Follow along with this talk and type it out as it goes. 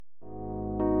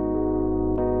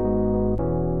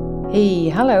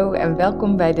Hey, hallo en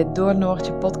welkom bij de Door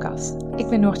Noortje podcast. Ik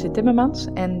ben Noortje Timmermans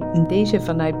en in deze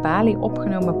vanuit Bali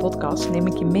opgenomen podcast neem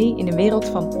ik je mee in de wereld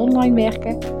van online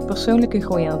werken, persoonlijke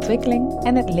groei en ontwikkeling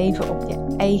en het leven op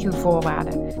je eigen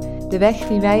voorwaarden. De weg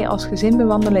die wij als gezin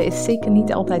bewandelen is zeker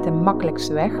niet altijd de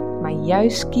makkelijkste weg, maar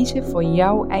juist kiezen voor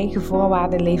jouw eigen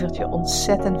voorwaarden levert je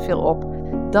ontzettend veel op.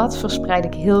 Dat verspreid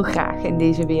ik heel graag in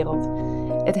deze wereld.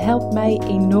 Het helpt mij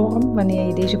enorm wanneer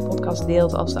je deze podcast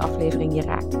deelt als de aflevering je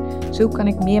raakt. Zo kan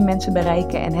ik meer mensen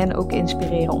bereiken en hen ook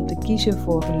inspireren om te kiezen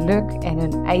voor geluk en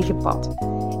hun eigen pad.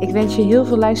 Ik wens je heel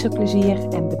veel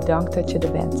luisterplezier en bedankt dat je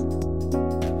er bent.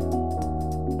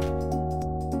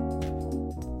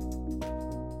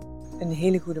 Een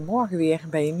hele goede morgen weer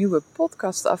bij een nieuwe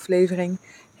podcastaflevering.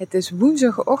 Het is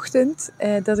woensdagochtend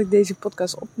dat ik deze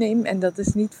podcast opneem en dat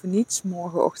is niet voor niets.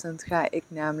 Morgenochtend ga ik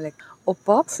namelijk op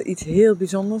pad iets heel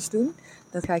bijzonders doen.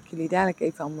 Dat ga ik jullie dadelijk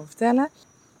even allemaal vertellen.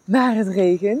 Maar het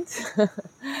regent.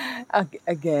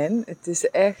 Again. Het is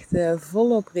echt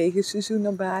volop regenseizoen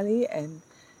op Bali. En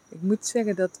ik moet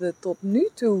zeggen dat we tot nu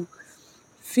toe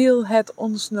viel het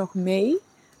ons nog mee.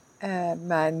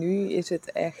 Maar nu is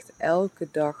het echt elke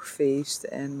dag feest.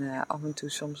 En af en toe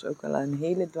soms ook wel een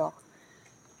hele dag.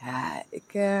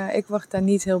 Ja, ik word daar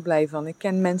niet heel blij van. Ik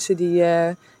ken mensen die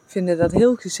vinden dat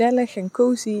heel gezellig en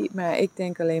cozy. Maar ik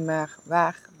denk alleen maar,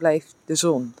 waar blijft de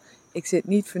zon? Ik zit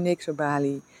niet voor niks op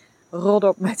Bali. Rot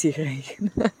op met die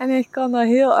regen. En ik kan er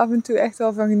heel af en toe echt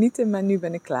wel van genieten, maar nu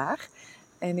ben ik klaar.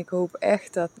 En ik hoop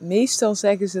echt dat, meestal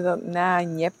zeggen ze dat na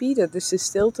Nyepi, dat is de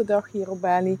stiltedag hier op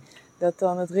Bali, dat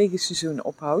dan het regenseizoen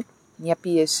ophoudt.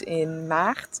 Nyepi is in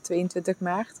maart, 22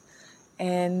 maart.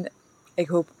 En ik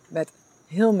hoop met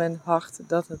heel mijn hart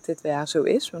dat het dit jaar zo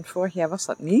is, want vorig jaar was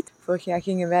dat niet. Vorig jaar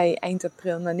gingen wij eind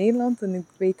april naar Nederland en ik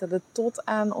weet dat het tot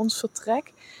aan ons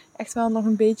vertrek echt wel nog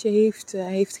een beetje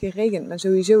heeft geregend. Maar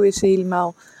sowieso is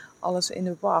helemaal alles in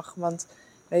de war, want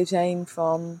wij zijn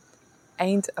van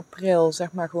eind april,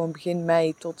 zeg maar gewoon begin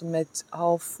mei tot en met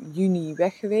half juni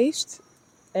weg geweest.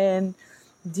 En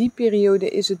die periode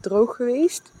is het droog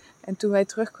geweest. En toen wij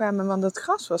terugkwamen, want het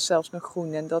gras was zelfs nog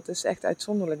groen. En dat is echt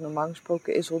uitzonderlijk. Normaal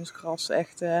gesproken is ons gras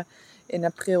echt in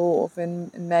april of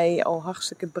in mei al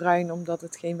hartstikke bruin, omdat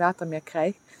het geen water meer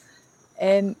krijgt.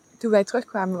 En toen wij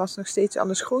terugkwamen was nog steeds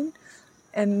alles groen.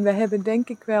 En we hebben denk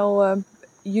ik wel,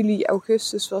 juli,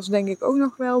 augustus was denk ik ook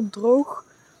nog wel droog.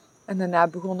 En daarna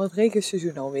begon het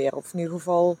regenseizoen alweer. Of in ieder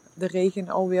geval de regen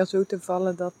alweer zo te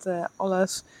vallen dat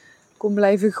alles kon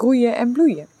blijven groeien en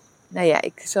bloeien. Nou ja,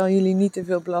 ik zal jullie niet te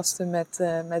veel belasten met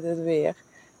het weer.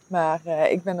 Maar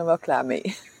ik ben er wel klaar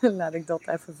mee. Laat ik dat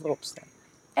even voorop stellen.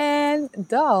 En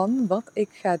dan wat ik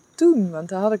ga doen, want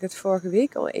daar had ik het vorige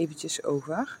week al eventjes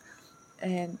over.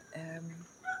 En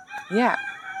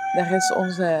daar is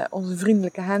onze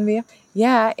vriendelijke haan weer.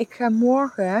 Ja, ik ga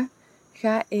morgen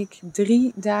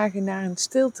 3 dagen naar een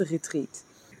stilte-retreat.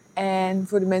 En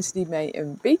voor de mensen die mij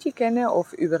een beetje kennen,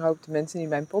 of überhaupt de mensen die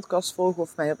mijn podcast volgen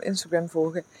of mij op Instagram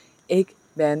volgen, ik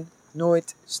ben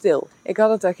nooit stil. Ik had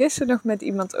het daar gisteren nog met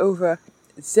iemand over.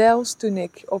 Zelfs toen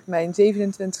ik op mijn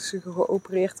 27e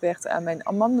geopereerd werd aan mijn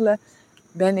amandelen,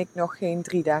 ben ik nog geen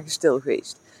 3 dagen stil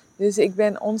geweest. Dus ik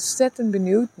ben ontzettend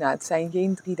benieuwd. Nou, het zijn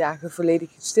geen 3 dagen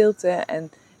volledige stilte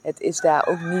en het is daar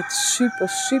ook niet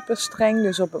super streng.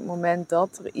 Dus op het moment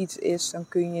dat er iets is, dan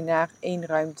kun je naar 1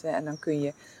 ruimte en dan kun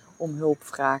je om hulp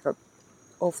vragen.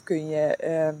 Of kun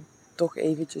je toch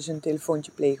eventjes een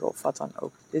telefoontje plegen of wat dan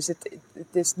ook. Dus het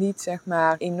is niet zeg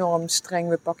maar enorm streng.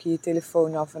 We pakken je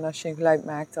telefoon af en als je een geluid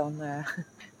maakt, dan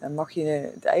mag je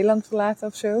het eiland verlaten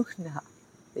of zo. Nou, een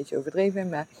beetje overdreven,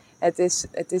 maar het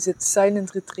is het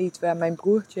Silent Retreat waar mijn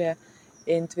broertje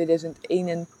in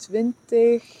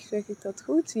 2021, zeg ik dat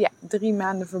goed? Ja, 3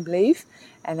 maanden verbleef.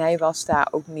 En hij was daar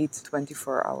ook niet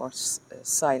 24 hours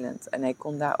silent. En hij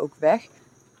kon daar ook weg.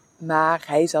 Maar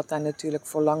hij zat daar natuurlijk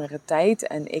voor langere tijd.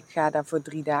 En ik ga daar voor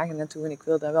 3 dagen naartoe en ik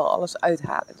wil daar wel alles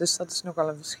uithalen. Dus dat is nogal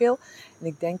een verschil. En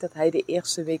ik denk dat hij de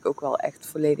eerste week ook wel echt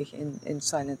volledig in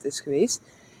silent is geweest.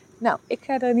 Nou, ik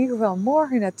ga er in ieder geval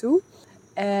morgen naartoe.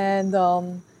 En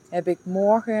dan heb ik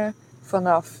morgen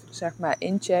vanaf, zeg maar,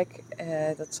 incheck,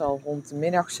 dat zal rond de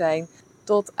middag zijn,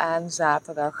 tot aan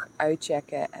zaterdag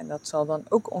uitchecken. En dat zal dan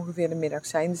ook ongeveer de middag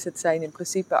zijn. Dus het zijn in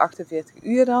principe 48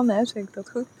 uur dan, hè, zeg ik dat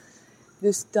goed?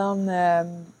 Dus dan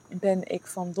ben ik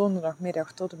van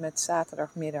donderdagmiddag tot en met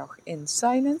zaterdagmiddag in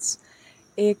silence.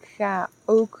 Ik ga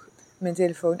ook mijn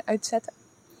telefoon uitzetten.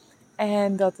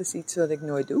 En dat is iets wat ik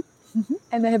nooit doe.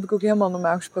 En daar heb ik ook helemaal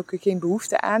normaal gesproken geen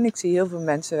behoefte aan. Ik zie heel veel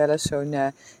mensen wel eens zo'n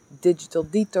digital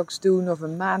detox doen of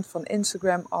een maand van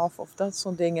Instagram af of dat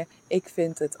soort dingen. Ik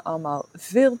vind het allemaal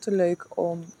veel te leuk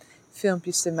om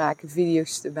filmpjes te maken,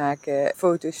 video's te maken,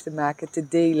 foto's te maken, te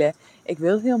delen. Ik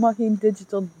wil helemaal geen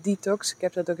digital detox. Ik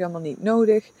heb dat ook helemaal niet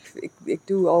nodig. Ik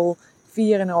doe al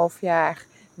 4,5 jaar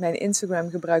mijn Instagram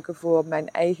gebruiken voor mijn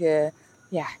eigen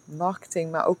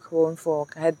marketing, maar ook gewoon voor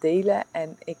het delen.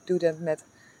 En ik doe dat met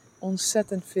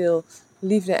ontzettend veel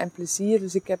liefde en plezier.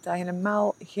 Dus ik heb daar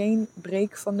helemaal geen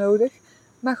break van nodig.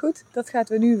 Maar goed, dat gaat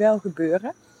er nu wel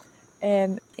gebeuren.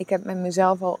 En ik heb met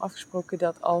mezelf al afgesproken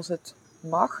dat als het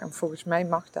mag, en volgens mij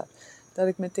mag dat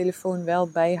ik mijn telefoon wel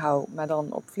bijhoud, maar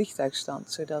dan op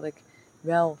vliegtuigstand. Zodat ik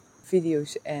wel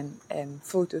video's en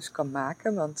foto's kan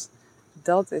maken. Want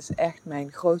dat is echt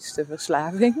mijn grootste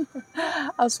verslaving.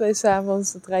 Als wij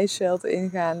s'avonds het reisveld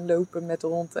ingaan, lopen met de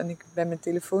hond en ik ben mijn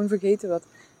telefoon vergeten, wat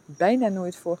bijna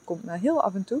nooit voorkomt, maar heel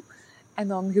af en toe. En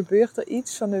dan gebeurt er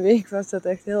iets. Van de week was dat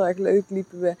echt heel erg leuk.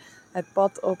 Liepen we het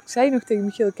pad op. Ik zei nog tegen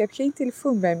Michiel, ik heb geen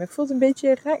telefoon bij me. Ik voelde een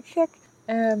beetje gek.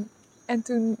 En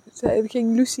toen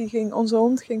ging Lucy, onze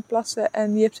hond, plassen.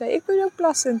 En Jip zei, ik wil ook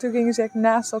plassen. En toen gingen ze echt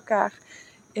naast elkaar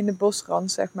in de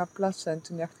bosrand, zeg maar, plassen. En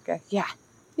toen dacht ik echt, ja,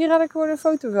 hier had ik gewoon een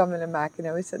foto van willen maken.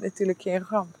 Nou is dat natuurlijk geen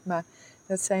ramp. Maar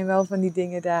dat zijn wel van die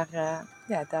dingen,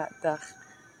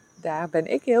 daar ben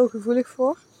ik heel gevoelig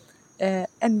voor.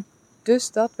 En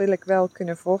dus dat wil ik wel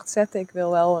kunnen voortzetten. Ik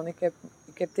wil wel, en ik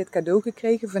heb dit cadeau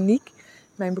gekregen van Niek,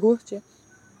 mijn broertje.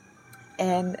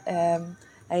 En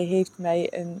hij heeft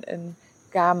mij een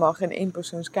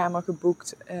eenpersoonskamer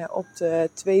geboekt op de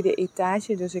 2e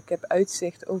etage. Dus ik heb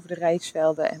uitzicht over de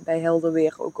rijsvelden en bij helder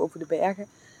weer ook over de bergen.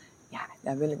 Ja,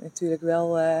 dat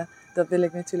wil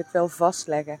ik natuurlijk wel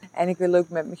vastleggen. En ik wil ook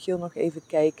met Michiel nog even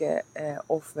kijken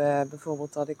of we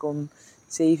bijvoorbeeld dat ik om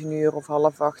 7 uur of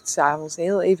 7:30 s'avonds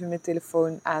heel even mijn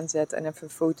telefoon aanzet en even een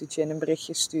fotootje en een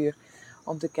berichtje stuur.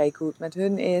 Om te kijken hoe het met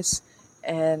hun is.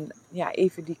 En ja,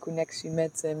 even die connectie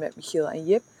met Michiel en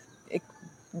Jip. Ik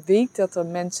weet dat er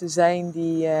mensen zijn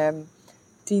die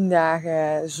 10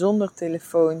 dagen zonder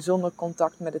telefoon, zonder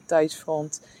contact met het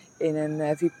thuisfront in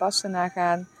een Vipassana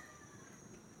gaan.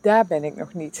 Daar ben ik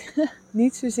nog niet.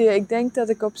 Niet zozeer. Ik denk dat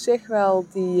ik op zich wel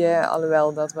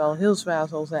alhoewel dat wel heel zwaar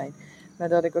zal zijn, maar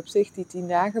dat ik op zich die 10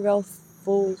 dagen wel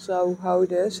vol zou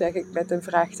houden, zeg ik met een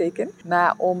vraagteken.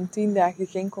 Maar om 10 dagen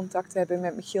geen contact te hebben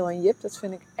met Michiel en Jip, dat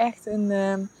vind ik echt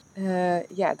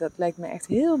dat lijkt me echt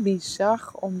heel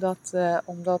bizar om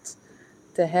dat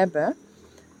te hebben.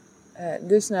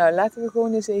 Dus nou, laten we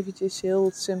gewoon eens eventjes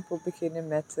heel simpel beginnen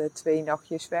met 2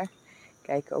 nachtjes weg.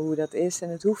 Kijken hoe dat is. En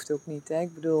het hoeft ook niet. Hè?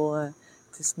 Ik bedoel,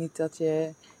 het is niet dat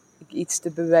ik iets te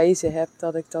bewijzen heb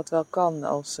dat ik dat wel kan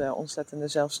als ontzettende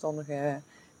zelfstandige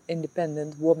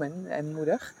independent woman en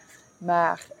moeder.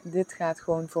 Maar dit gaat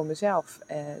gewoon voor mezelf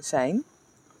zijn.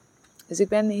 Dus ik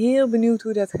ben heel benieuwd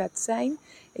hoe dat gaat zijn.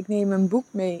 Ik neem een boek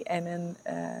mee en een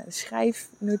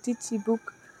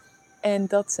schrijfnotitieboek. En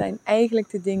dat zijn eigenlijk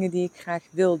de dingen die ik graag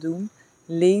wil doen.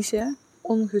 Lezen,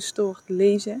 ongestoord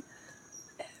lezen.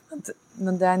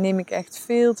 Want daar neem ik echt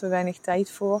veel te weinig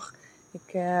tijd voor.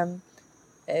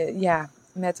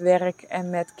 Met werk en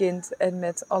met kind en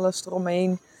met alles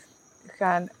eromheen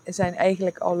zijn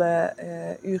eigenlijk alle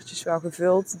uurtjes wel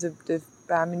gevuld. De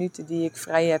paar minuten die ik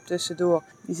vrij heb tussendoor,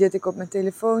 die zit ik op mijn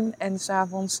telefoon. En 's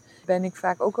avonds ben ik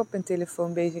vaak ook op mijn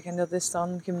telefoon bezig. En dat is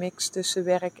dan gemixt tussen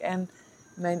werk en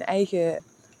mijn eigen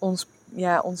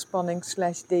ontspanning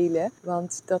 / delen.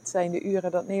 Want dat zijn de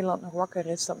uren dat Nederland nog wakker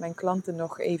is. Dat mijn klanten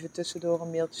nog even tussendoor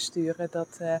een mailtje sturen.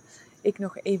 Dat ik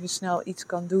nog even snel iets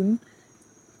kan doen.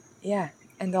 Ja,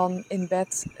 en dan in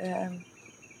bed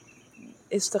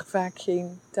is er vaak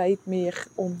geen tijd meer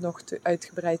om nog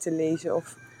uitgebreid te lezen.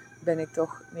 Of ben ik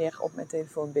toch meer op mijn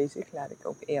telefoon bezig, laat ik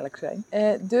ook eerlijk zijn.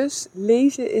 Dus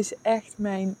lezen is echt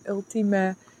mijn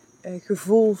ultieme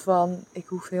gevoel van ik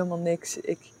hoef helemaal niks.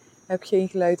 Ik heb geen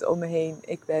geluid om me heen.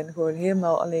 Ik ben gewoon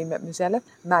helemaal alleen met mezelf.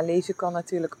 Maar lezen kan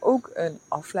natuurlijk ook een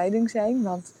afleiding zijn.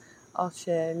 Want als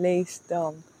je leest,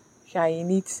 dan ga je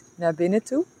niet naar binnen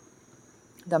toe.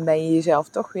 Dan ben je jezelf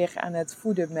toch weer aan het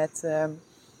voeden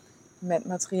met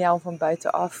materiaal van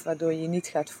buitenaf, waardoor je niet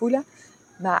gaat voelen.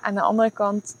 Maar aan de andere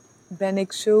kant ben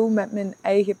ik zo met mijn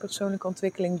eigen persoonlijke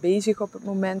ontwikkeling bezig op het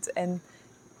moment en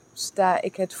sta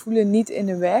ik het voelen niet in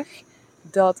de weg,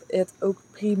 dat het ook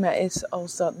prima is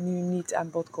als dat nu niet aan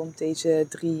bod komt, deze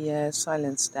 3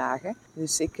 silence dagen.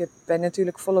 Dus ik ben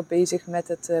natuurlijk volop bezig met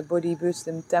het Body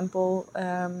Wisdom Temple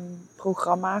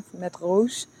programma met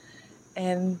Roos.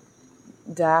 En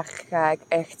daar ga ik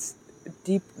echt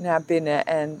diep naar binnen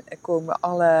en komen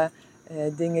alle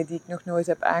dingen die ik nog nooit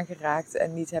heb aangeraakt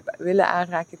en niet heb willen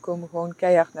aanraken, komen gewoon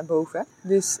keihard naar boven.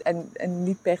 Dus, en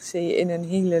niet per se in een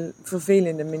hele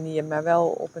vervelende manier, maar wel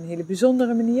op een hele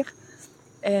bijzondere manier.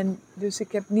 En dus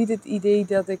ik heb niet het idee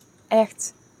dat ik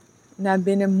echt naar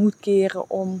binnen moet keren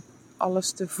om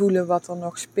alles te voelen wat er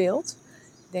nog speelt.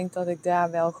 Ik denk dat ik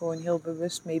daar wel gewoon heel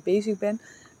bewust mee bezig ben.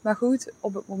 Maar goed,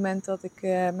 op het moment dat ik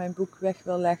mijn boek weg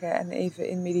wil leggen en even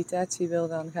in meditatie wil,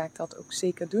 dan ga ik dat ook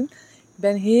zeker doen. Ik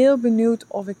ben heel benieuwd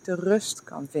of ik de rust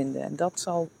kan vinden. En dat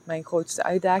zal mijn grootste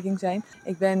uitdaging zijn.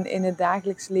 Ik ben in het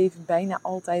dagelijks leven bijna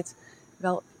altijd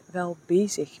wel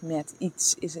bezig met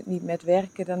iets. Is het niet met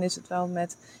werken, dan is het wel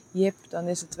met Jip, dan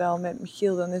is het wel met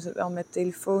Michiel, dan is het wel met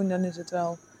telefoon, dan is het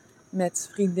wel met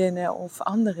vriendinnen of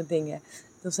andere dingen.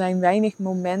 Er zijn weinig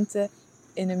momenten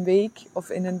in een week of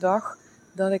in een dag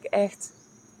dat ik echt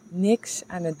niks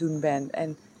aan het doen ben.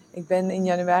 En ik ben in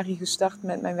januari gestart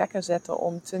met mijn wekker zetten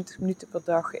om 20 minuten per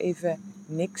dag even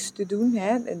niks te doen.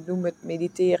 En doen we het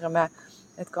mediteren, maar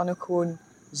het kan ook gewoon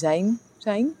zijn.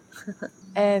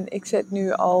 En ik zet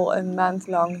nu al een maand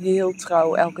lang heel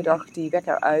trouw elke dag die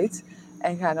wekker uit.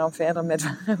 En ga dan verder met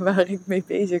waar ik mee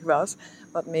bezig was.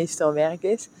 Wat meestal werk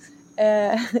is.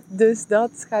 Dus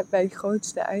dat gaat mijn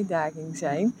grootste uitdaging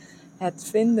zijn. Het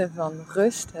vinden van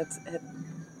rust. Het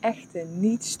echte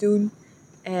niets doen.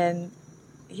 En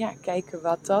ja, kijken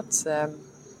wat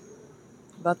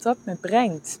dat me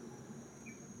brengt.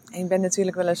 En ik ben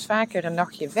natuurlijk wel eens vaker een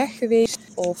nachtje weg geweest.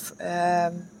 Of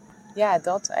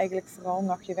dat eigenlijk vooral een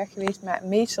nachtje weg geweest. Maar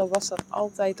meestal was dat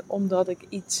altijd omdat ik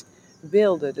iets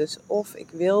wilde. Dus of ik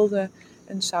wilde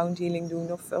een sound healing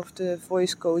doen. Of de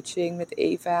voice coaching met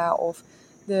Eva. Of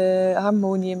de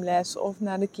harmoniumles. Of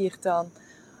naar de kirtan.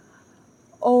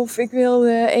 Of ik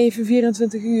wilde even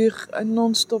 24 uur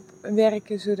non-stop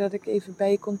werken. Zodat ik even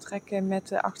bij kon trekken met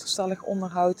de achterstallig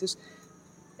onderhoud. Dus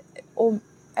om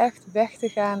echt weg te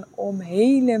gaan om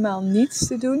helemaal niets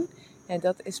te doen. En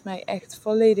dat is mij echt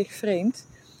volledig vreemd.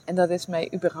 En dat is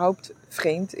mij überhaupt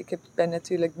vreemd. Ik ben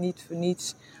natuurlijk niet voor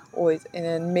niets ooit in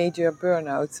een major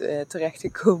burn-out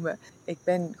terechtgekomen. Ik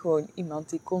ben gewoon iemand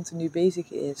die continu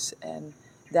bezig is. En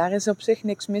daar is op zich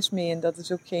niks mis mee. En dat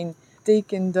is ook geen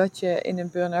teken dat je in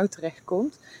een burn-out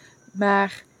terechtkomt.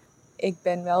 Maar ik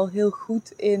ben wel heel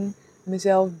goed in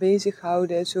mezelf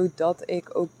bezighouden, zodat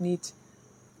ik ook niet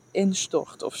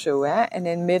instort of zo. En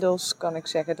inmiddels kan ik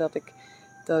zeggen dat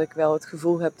ik wel het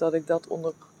gevoel heb dat ik dat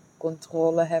onder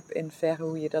controle heb. In verre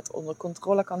hoe je dat onder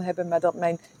controle kan hebben. Maar dat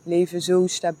mijn leven zo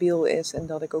stabiel is en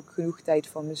dat ik ook genoeg tijd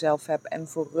voor mezelf heb en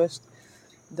voor rust.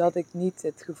 Dat ik niet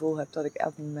het gevoel heb dat ik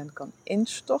elk moment kan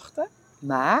instorten.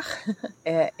 Maar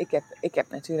ik heb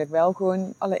natuurlijk wel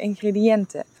gewoon alle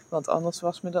ingrediënten. Want anders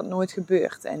was me dat nooit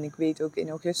gebeurd. En ik weet ook in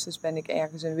augustus ben ik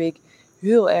ergens een week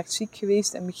heel erg ziek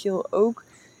geweest. En Michiel ook.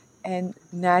 En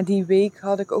na die week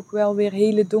had ik ook wel weer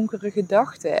hele donkere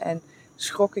gedachten. En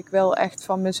schrok ik wel echt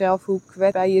van mezelf hoe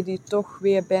kwetsbaar je die toch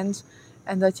weer bent.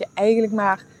 En dat je eigenlijk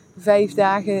maar 5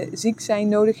 dagen ziek zijn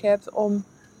nodig hebt om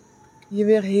je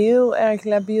weer heel erg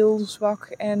labiel, zwak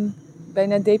en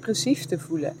bijna depressief te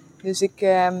voelen. Dus ik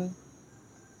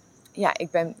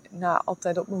ben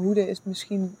altijd op mijn hoede is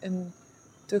misschien een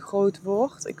te groot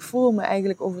woord. Ik voel me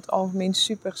eigenlijk over het algemeen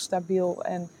super stabiel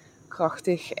en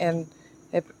krachtig en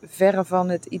heb verre van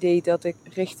het idee dat ik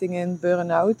richting een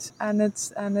burn-out aan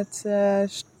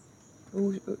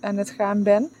het gaan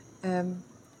ben.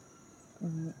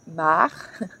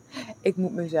 Maar ik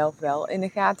moet mezelf wel in de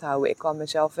gaten houden. Ik kan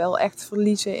mezelf wel echt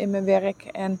verliezen in mijn werk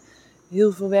en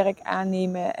heel veel werk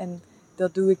aannemen. En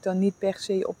dat doe ik dan niet per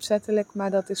se opzettelijk,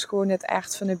 maar dat is gewoon het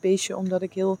aard van het beestje, omdat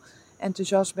ik heel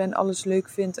enthousiast ben, alles leuk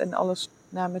vind en alles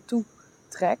naar me toe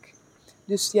trek.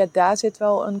 Dus ja, daar zit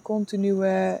wel een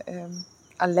continue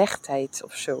alertheid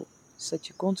of zo. Dus dat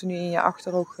je continu in je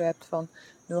achterhoofd hebt van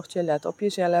Noortje, let op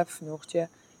jezelf, Noortje,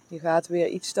 je gaat weer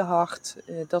iets te hard,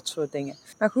 dat soort dingen.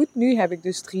 Maar goed, nu heb ik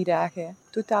dus 3 dagen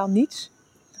totaal niets.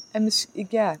 En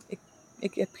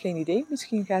ik heb geen idee,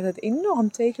 misschien gaat het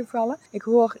enorm tegenvallen. Ik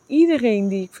hoor iedereen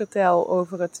die ik vertel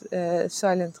over het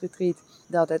Silent Retreat,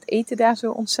 dat het eten daar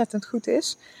zo ontzettend goed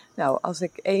is. Nou, als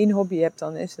ik 1 hobby heb,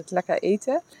 dan is het lekker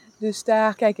eten. Dus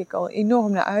daar kijk ik al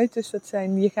enorm naar uit. Dus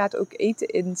je gaat ook eten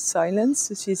in silence.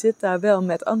 Dus je zit daar wel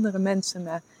met andere mensen,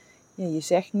 maar ja, je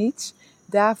zegt niets.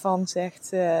 Daarvan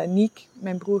zegt Niek,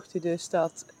 mijn broertje dus,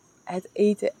 dat het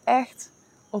eten echt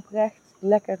oprecht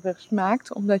lekkerder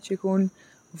smaakt. Omdat je gewoon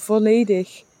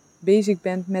volledig bezig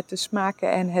bent met de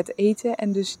smaken en het eten.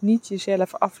 En dus niet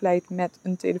jezelf afleidt met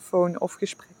een telefoon of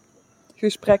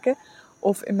gesprekken.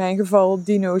 Of in mijn geval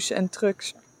dino's en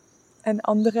trucks en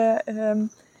andere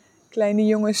kleine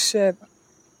jongens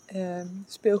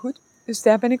speelgoed. Dus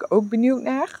daar ben ik ook benieuwd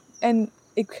naar. En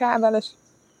ik ga wel eens...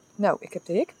 Nou, ik heb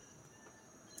de hik.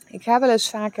 Ik ga wel eens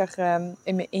vaker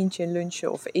in mijn eentje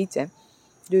lunchen of eten.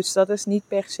 Dus dat is niet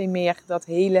per se meer dat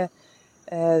hele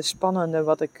spannende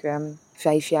wat ik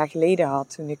 5 jaar geleden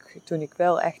had. Toen ik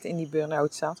wel echt in die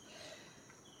burn-out zat.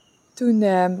 Toen,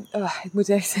 ik moet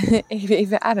echt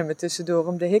even ademen tussendoor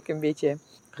om de hik een beetje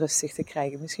rustig te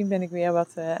krijgen. Misschien ben ik weer wat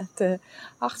te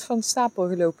hard van de stapel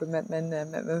gelopen met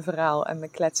mijn verhaal en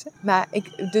mijn kletsen. Maar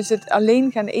dus het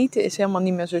alleen gaan eten is helemaal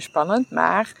niet meer zo spannend.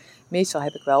 Maar meestal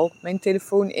heb ik wel mijn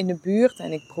telefoon in de buurt.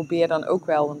 En ik probeer dan ook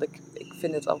wel, want ik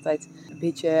vind het altijd een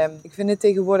beetje... Ik vind het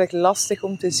tegenwoordig lastig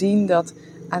om te zien dat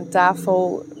aan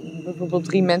tafel bijvoorbeeld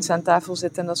 3 mensen aan tafel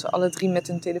zitten en dat ze alle 3 met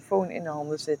hun telefoon in de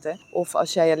handen zitten. Of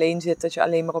als jij alleen zit, dat je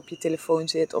alleen maar op je telefoon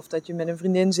zit. Of dat je met een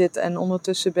vriendin zit en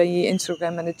ondertussen ben je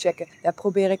Instagram aan het checken. Daar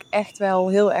probeer ik echt wel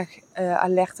heel erg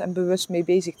alert en bewust mee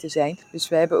bezig te zijn. Dus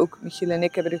we hebben ook, Michiel en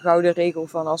ik hebben de gouden regel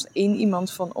van als 1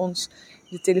 iemand van ons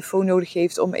de telefoon nodig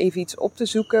heeft om even iets op te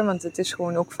zoeken, want het is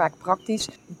gewoon ook vaak praktisch,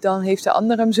 dan heeft de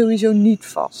ander hem sowieso niet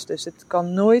vast. Dus het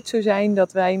kan nooit zo zijn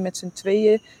dat wij met z'n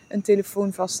tweeën een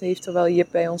telefoon vast heeft terwijl Jip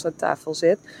bij ons aan tafel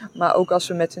zit. Maar ook als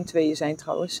we met z'n tweeën zijn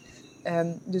trouwens.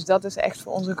 Dus dat is echt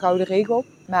voor ons een gouden regel.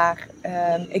 Maar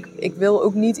ik wil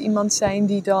ook niet iemand zijn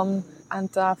die dan aan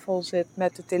tafel zit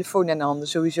met de telefoon in de handen.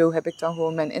 Sowieso heb ik dan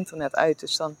gewoon mijn internet uit.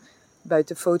 Dus dan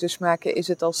buiten foto's maken is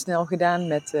het al snel gedaan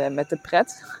met de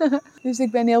pret. Dus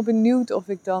ik ben heel benieuwd of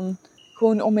ik dan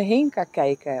gewoon om me heen kan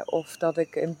kijken. Of dat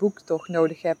ik een boek toch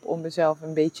nodig heb om mezelf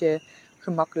een beetje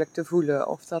gemakkelijk te voelen.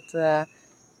 Of dat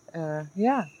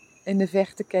in de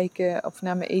verte kijken of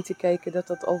naar mijn eten kijken,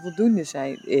 dat al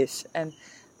voldoende is. En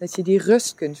dat je die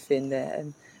rust kunt vinden.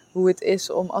 En hoe het is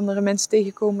om andere mensen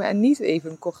tegenkomen en niet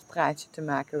even een kort praatje te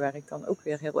maken, waar ik dan ook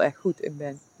weer heel erg goed in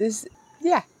ben. Dus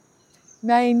ja,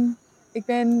 ik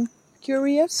ben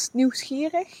curious,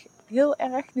 nieuwsgierig. Heel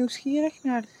erg nieuwsgierig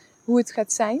naar hoe het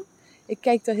gaat zijn. Ik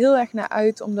kijk er heel erg naar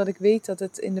uit, omdat ik weet dat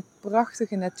het in de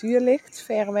prachtige natuur ligt.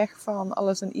 Ver weg van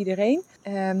alles en iedereen.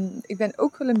 Ik ben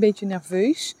ook wel een beetje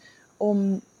nerveus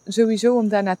om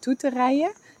daar naartoe te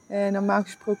rijden. Normaal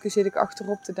gesproken zit ik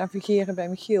achterop te navigeren bij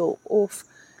Michiel of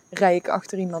rij ik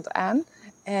achter iemand aan.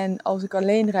 En als ik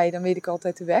alleen rijd, dan weet ik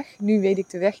altijd de weg. Nu weet ik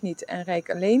de weg niet en rijd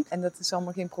ik alleen. En dat is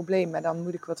allemaal geen probleem. Maar dan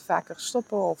moet ik wat vaker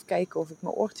stoppen of kijken of ik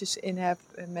mijn oortjes in heb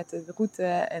met de route.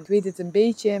 En ik weet het een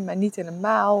beetje, maar niet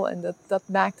helemaal. En dat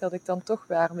maakt dat ik dan toch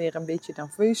weer een beetje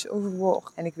nerveus over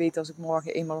word. En ik weet als ik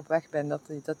morgen eenmaal op weg ben,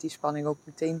 dat die spanning ook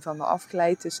meteen van me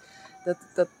afglijdt. Dus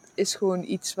dat is gewoon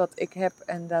iets wat ik heb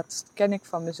en dat ken ik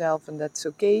van mezelf en dat is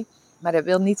oké. Maar dat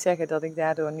wil niet zeggen dat ik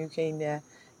daardoor nu geen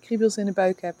kriebels in de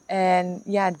buik heb. En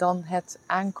ja, dan het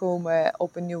aankomen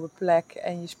op een nieuwe plek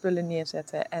en je spullen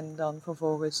neerzetten en dan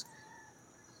vervolgens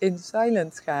in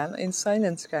silence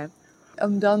gaan.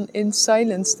 Om dan in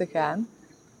silence te gaan,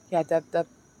 ja,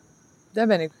 daar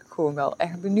ben ik gewoon wel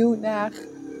echt benieuwd naar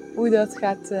hoe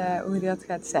dat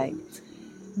gaat zijn.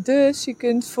 Dus je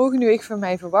kunt volgende week van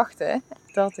mij verwachten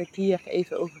dat ik hier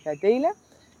even over ga delen.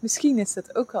 Misschien is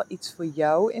dat ook wel iets voor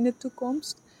jou in de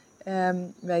toekomst.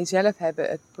 Wij zelf hebben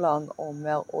het plan om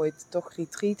wel ooit toch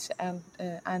retreats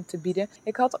aan te bieden.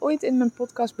 Ik had ooit in mijn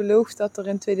podcast beloofd dat er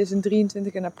in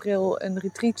 2023 in april een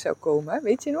retreat zou komen.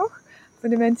 Weet je nog? Voor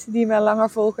de mensen die mij langer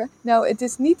volgen. Nou, het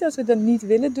is niet dat we dat niet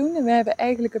willen doen. En we hebben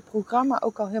eigenlijk het programma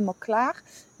ook al helemaal klaar.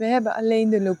 We hebben alleen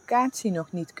de locatie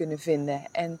nog niet kunnen vinden.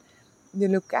 En de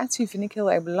locatie vind ik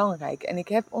heel erg belangrijk. En ik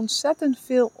heb ontzettend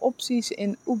veel opties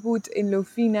in Ubud, in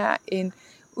Lovina, in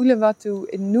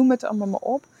Uluwatu, noem het allemaal maar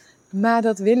op. Maar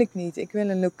dat wil ik niet. Ik wil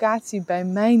een locatie bij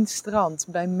mijn strand,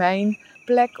 bij mijn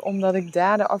plek. Omdat ik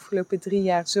daar de afgelopen 3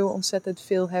 jaar zo ontzettend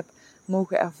veel heb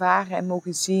mogen ervaren en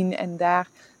mogen zien. En daar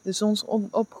de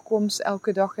zonsopkomst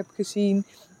elke dag heb gezien.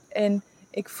 En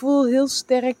ik voel heel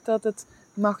sterk dat het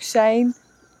mag zijn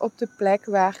op de plek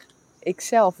waar ik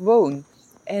zelf woon.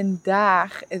 En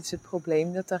daar is het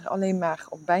probleem dat er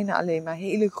bijna alleen maar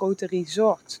hele grote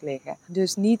resorts liggen.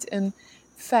 Dus niet een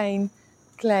fijn,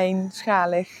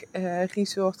 kleinschalig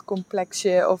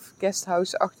resortcomplexje of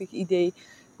guesthouse-achtig idee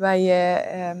waar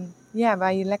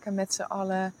je lekker met z'n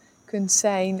allen kunt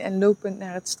zijn en lopend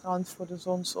naar het strand voor de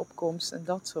zonsopkomst en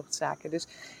dat soort zaken. Dus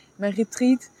mijn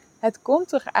retreat, het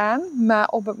komt eraan, maar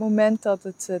op het moment dat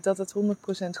het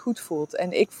 100% goed voelt.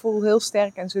 En ik voel heel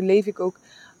sterk, en zo leef ik ook,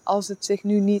 als het zich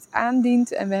nu niet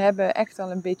aandient. En we hebben echt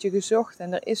al een beetje gezocht.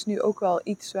 En er is nu ook wel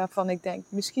iets waarvan ik denk,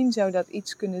 misschien zou dat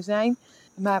iets kunnen zijn.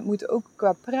 Maar het moet ook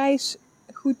qua prijs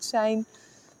goed zijn.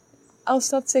 Als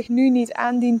dat zich nu niet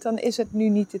aandient, dan is het nu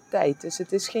niet de tijd. Dus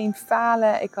het is geen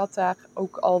falen. Ik had daar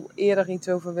ook al eerder iets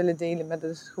over willen delen, maar dat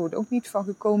is gewoon ook niet van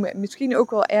gekomen. Misschien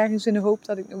ook wel ergens in de hoop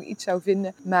dat ik nog iets zou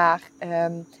vinden. Maar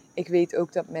ik weet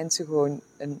ook dat mensen gewoon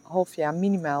een half jaar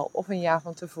minimaal of een jaar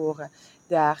van tevoren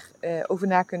daar over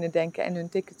na kunnen denken en hun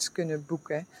tickets kunnen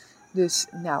boeken. Dus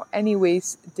nou,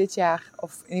 anyways, dit jaar,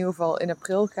 of in ieder geval in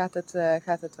april,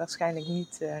 gaat het waarschijnlijk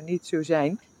niet zo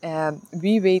zijn.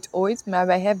 Wie weet ooit, maar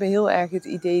wij hebben heel erg het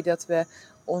idee dat we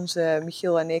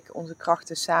Michiel en ik, onze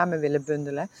krachten samen willen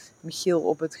bundelen. Michiel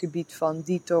op het gebied van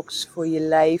detox voor je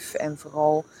lijf en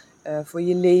vooral voor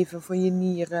je leven, voor je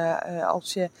nieren.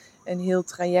 Als je een heel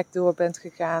traject door bent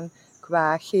gegaan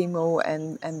qua chemo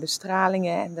en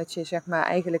bestralingen. En dat je zeg maar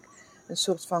eigenlijk een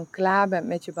soort van klaar bent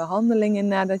met je behandelingen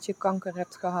nadat je kanker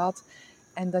hebt gehad.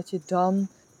 En dat je dan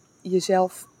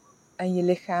jezelf en je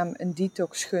lichaam een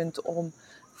detox gunt om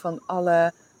van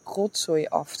alle rotzooi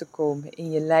af te komen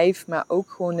in je lijf. Maar ook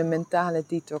gewoon een mentale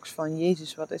detox van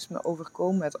Jezus, wat is me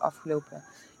overkomen het afgelopen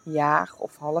jaar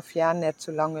of half jaar, net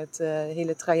zolang het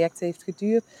hele traject heeft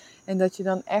geduurd. En dat je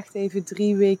dan echt even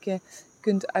 3 weken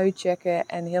kunt uitchecken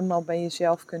en helemaal bij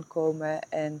jezelf kunt komen.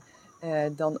 En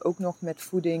dan ook nog met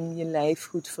voeding je lijf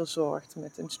goed verzorgt.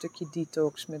 Met een stukje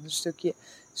detox, met een stukje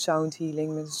sound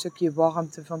healing, met een stukje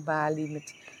warmte van Bali,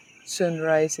 met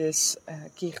sunrises,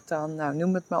 kirtan, nou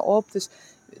noem het maar op. Dus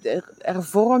er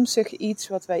vormt zich iets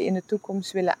wat wij in de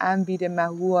toekomst willen aanbieden, maar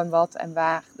hoe en wat en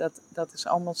waar, dat is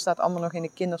allemaal, staat allemaal nog in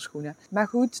de kinderschoenen. Maar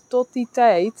goed, tot die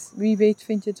tijd, wie weet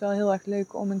vind je het wel heel erg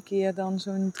leuk om een keer dan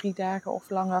zo'n 3 dagen of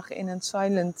langer in een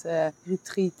silent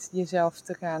retreat jezelf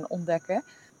te gaan ontdekken.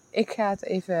 Ik ga het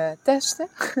even testen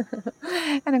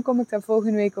en dan kom ik daar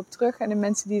volgende week op terug. En de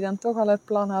mensen die dan toch al het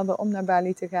plan hadden om naar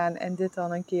Bali te gaan en dit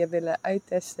dan een keer willen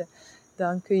uittesten,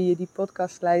 dan kun je die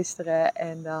podcast luisteren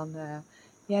en dan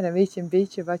weet je een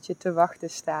beetje wat je te wachten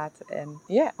staat. En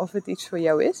of het iets voor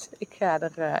jou is. Ik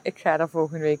ga er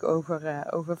volgende week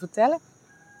over vertellen.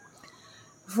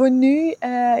 Voor nu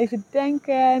even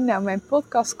denken. Nou, mijn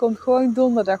podcast komt gewoon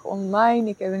donderdag online.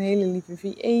 Ik heb een hele lieve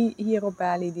VA hier op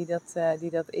Bali die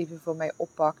dat even voor mij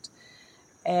oppakt.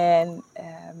 En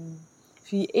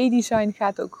VA-design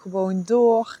gaat ook gewoon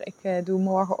door. Ik doe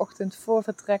morgenochtend voor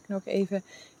vertrek nog even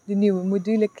de nieuwe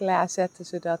module klaarzetten,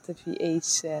 zodat de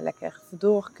VA's lekker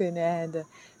door kunnen. De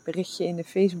berichtje in de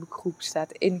Facebookgroep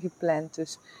staat ingepland,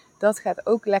 dus dat gaat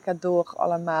ook lekker door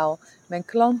allemaal. Mijn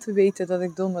klanten weten dat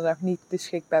ik donderdag niet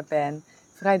beschikbaar ben.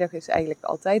 Vrijdag is eigenlijk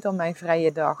altijd al mijn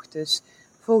vrije dag, dus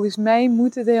volgens mij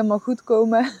moet het helemaal goed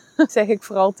komen, zeg ik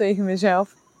vooral tegen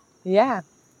mezelf. Ja,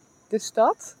 dus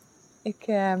dat.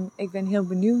 Ik ben heel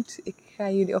benieuwd. Ik ga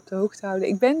jullie op de hoogte houden.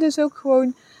 Ik ben dus ook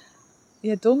gewoon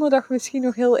donderdag misschien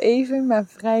nog heel even, maar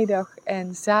vrijdag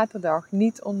en zaterdag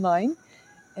niet online.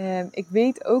 Ik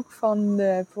weet ook van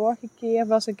de vorige keer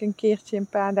was ik een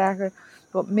paar dagen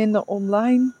wat minder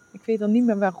online. Ik weet al niet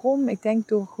meer waarom. Ik denk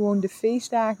door gewoon de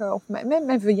feestdagen of met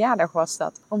mijn verjaardag was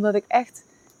dat. Omdat ik echt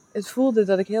het voelde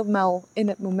dat ik helemaal in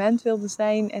het moment wilde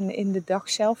zijn en in de dag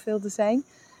zelf wilde zijn.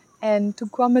 En toen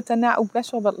kwam het daarna ook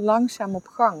best wel wat langzaam op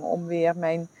gang om weer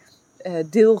mijn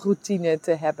deelroutine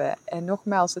te hebben. En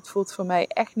nogmaals, het voelt voor mij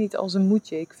echt niet als een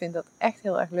moedje. Ik vind dat echt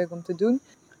heel erg leuk om te doen.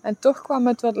 En toch kwam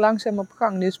het wat langzaam op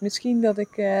gang. Dus misschien dat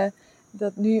ik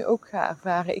dat nu ook ga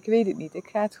ervaren. Ik weet het niet. Ik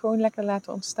ga het gewoon lekker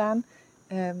laten ontstaan.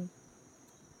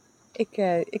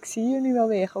 Ik zie jullie wel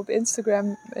weer op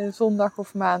Instagram zondag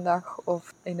of maandag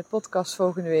of in de podcast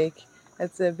volgende week.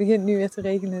 Het begint nu weer te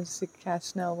regenen, dus ik ga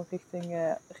snel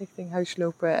richting huis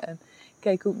lopen en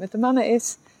kijken hoe het met de mannen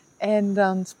is. En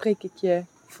dan spreek ik je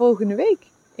volgende week.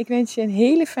 Ik wens je een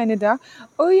hele fijne dag.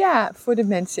 Oh ja, voor de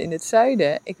mensen in het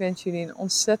zuiden. Ik wens jullie een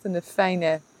ontzettende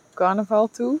fijne carnaval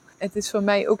toe. Het is voor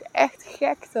mij ook echt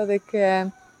gek dat ik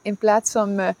in plaats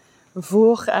van me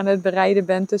voor aan het bereiden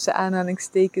ben tussen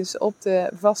aanhalingstekens op de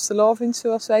vastelavond,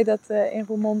 zoals wij dat in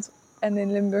Roermond en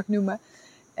in Limburg noemen.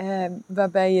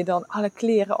 Waarbij je dan alle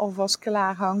kleren alvast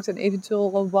klaar hangt en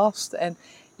eventueel al wast. En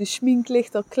de schmink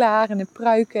ligt al klaar en de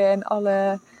pruiken en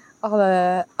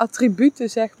alle attributen,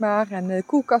 zeg maar. En de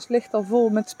koelkast ligt al vol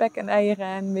met spek en eieren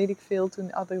en weet ik veel.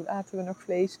 Toen aten we nog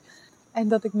vlees. En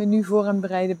dat ik me nu voor aan het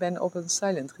bereiden ben op een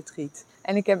silent retreat.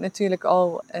 En ik heb natuurlijk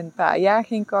al een paar jaar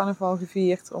geen carnaval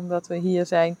gevierd, omdat we hier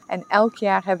zijn. En elk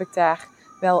jaar heb ik daar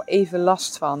wel even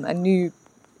last van. En nu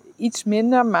iets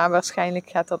minder, maar waarschijnlijk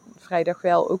gaat dat vrijdag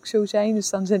wel ook zo zijn. Dus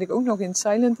dan zit ik ook nog in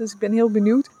silent, dus ik ben heel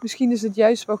benieuwd. Misschien is het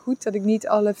juist wel goed dat ik niet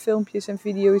alle filmpjes en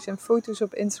video's en foto's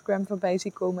op Instagram voorbij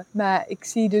zie komen. Maar ik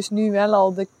zie dus nu wel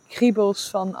al de kriebels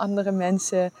van andere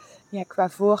mensen qua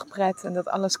voorpret en dat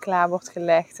alles klaar wordt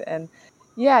gelegd. En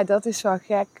ja, dat is wel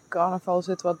gek. Carnaval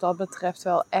zit wat dat betreft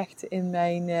wel echt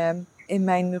in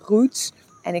mijn roots.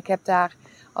 En ik heb daar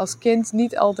als kind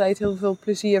niet altijd heel veel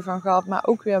plezier van gehad, maar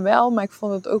ook weer wel. Maar ik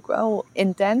vond het ook wel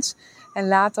intens. En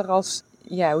later als,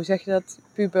 hoe zeg je dat,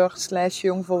 puber /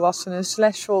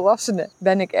 jongvolwassene / volwassene,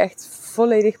 ben ik echt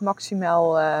volledig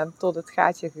maximaal tot het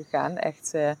gaatje gegaan.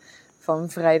 Echt van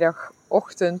vrijdag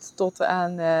woensdagochtend tot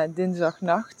aan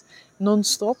dinsdagnacht.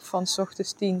 Non-stop, van 's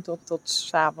ochtends 10 tot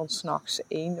 's avonds 's nachts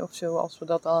 1 of zo, als we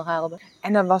dat al haalden.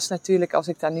 En dat was natuurlijk, als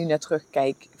ik daar nu naar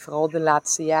terugkijk, vooral de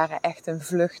laatste jaren echt een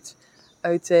vlucht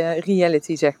uit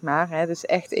reality, zeg maar. Hè. Dus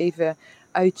echt even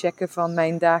uitchecken van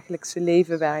mijn dagelijkse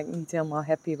leven waar ik niet helemaal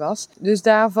happy was. Dus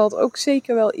daar valt ook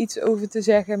zeker wel iets over te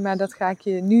zeggen, maar dat ga ik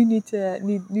je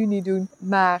nu niet doen.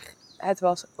 Maar het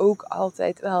was ook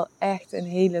altijd wel echt een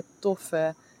hele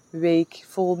toffe week,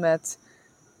 vol met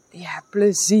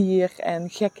plezier en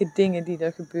gekke dingen die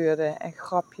er gebeurden. En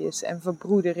grapjes en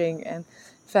verbroedering en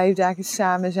 5 dagen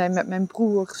samen zijn met mijn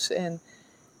broers. En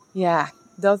ja,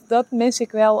 dat mis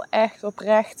ik wel echt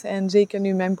oprecht. En zeker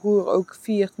nu mijn broer ook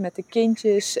viert met de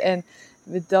kindjes. En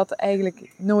we dat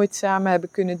eigenlijk nooit samen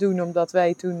hebben kunnen doen, omdat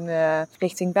wij toen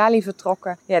richting Bali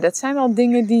vertrokken. Ja, dat zijn wel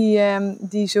dingen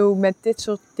die zo met dit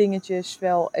soort dingetjes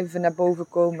wel even naar boven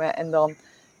komen. En dan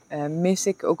mis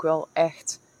ik ook wel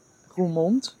echt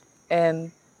Roermond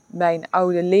en mijn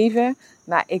oude leven.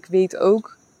 Maar ik weet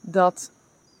ook dat,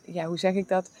 hoe zeg ik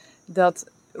dat? Dat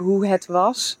hoe het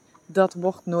was, dat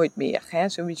wordt nooit meer. Hè?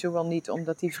 Sowieso wel niet,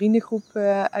 omdat die vriendengroep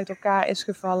uit elkaar is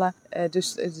gevallen.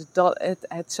 Dus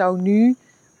het zou nu,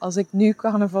 als ik nu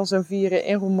carnaval zou vieren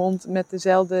in Roermond met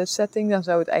dezelfde setting, dan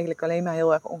zou het eigenlijk alleen maar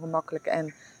heel erg ongemakkelijk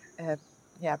en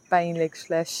pijnlijk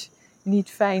 / niet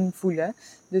fijn voelen.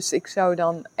 Dus ik zou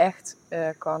dan echt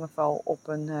carnaval op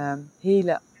een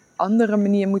hele andere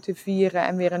manier moeten vieren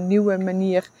en weer een nieuwe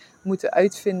manier moeten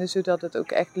uitvinden, zodat het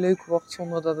ook echt leuk wordt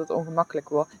zonder dat het ongemakkelijk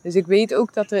wordt. Dus ik weet ook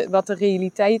wat de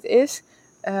realiteit is,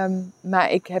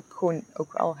 maar ik heb gewoon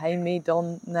ook al heimwee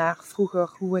dan naar vroeger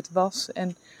hoe het was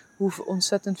en hoe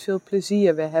ontzettend veel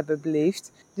plezier we hebben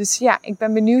beleefd. Dus ja, ik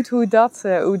ben benieuwd hoe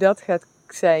dat gaat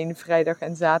zijn, vrijdag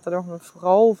en zaterdag. Maar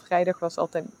vooral vrijdag was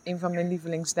altijd een van mijn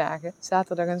lievelingsdagen.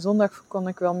 Zaterdag en zondag kon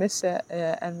ik wel missen.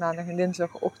 En maandag en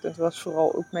dinsdagochtend was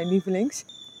vooral ook mijn lievelings.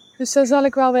 Dus daar zal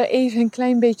ik wel weer even een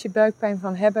klein beetje buikpijn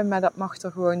van hebben. Maar dat mag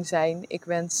er gewoon zijn. Ik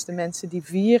wens de mensen die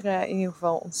vieren in ieder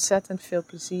geval ontzettend veel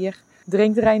plezier.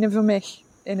 Drink er een voor mij.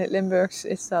 In het Limburgs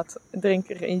is dat, drink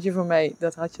er eentje voor mij.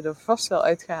 Dat had je er vast wel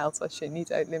uitgehaald als je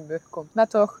niet uit Limburg komt. Maar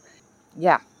toch,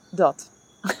 ja, dat.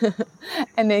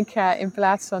 En ik ga in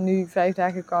plaats van nu 5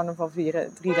 dagen carnaval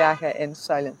vieren, 3 dagen in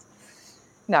silent.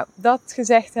 Nou, dat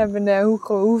gezegd hebbende,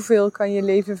 hoeveel kan je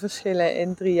leven verschillen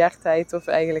in 3 jaar tijd? Of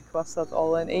eigenlijk was dat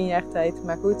al in 1 jaar tijd.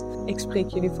 Maar goed, ik spreek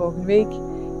jullie volgende week.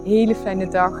 Hele fijne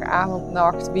dag, avond,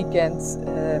 nacht, weekend.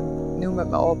 Noem het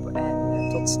maar op. En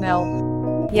tot snel.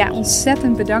 Ja,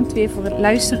 ontzettend bedankt weer voor het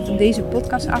luisteren van deze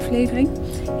podcastaflevering.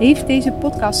 Heeft deze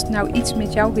podcast nou iets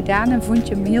met jou gedaan en vond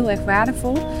je hem heel erg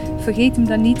waardevol? Vergeet hem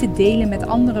dan niet te delen met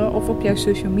anderen of op jouw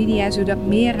social media, zodat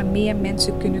meer en meer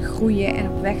mensen kunnen groeien en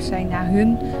op weg zijn naar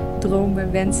hun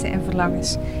dromen, wensen en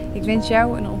verlangens. Ik wens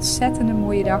jou een ontzettende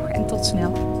mooie dag en tot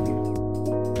snel.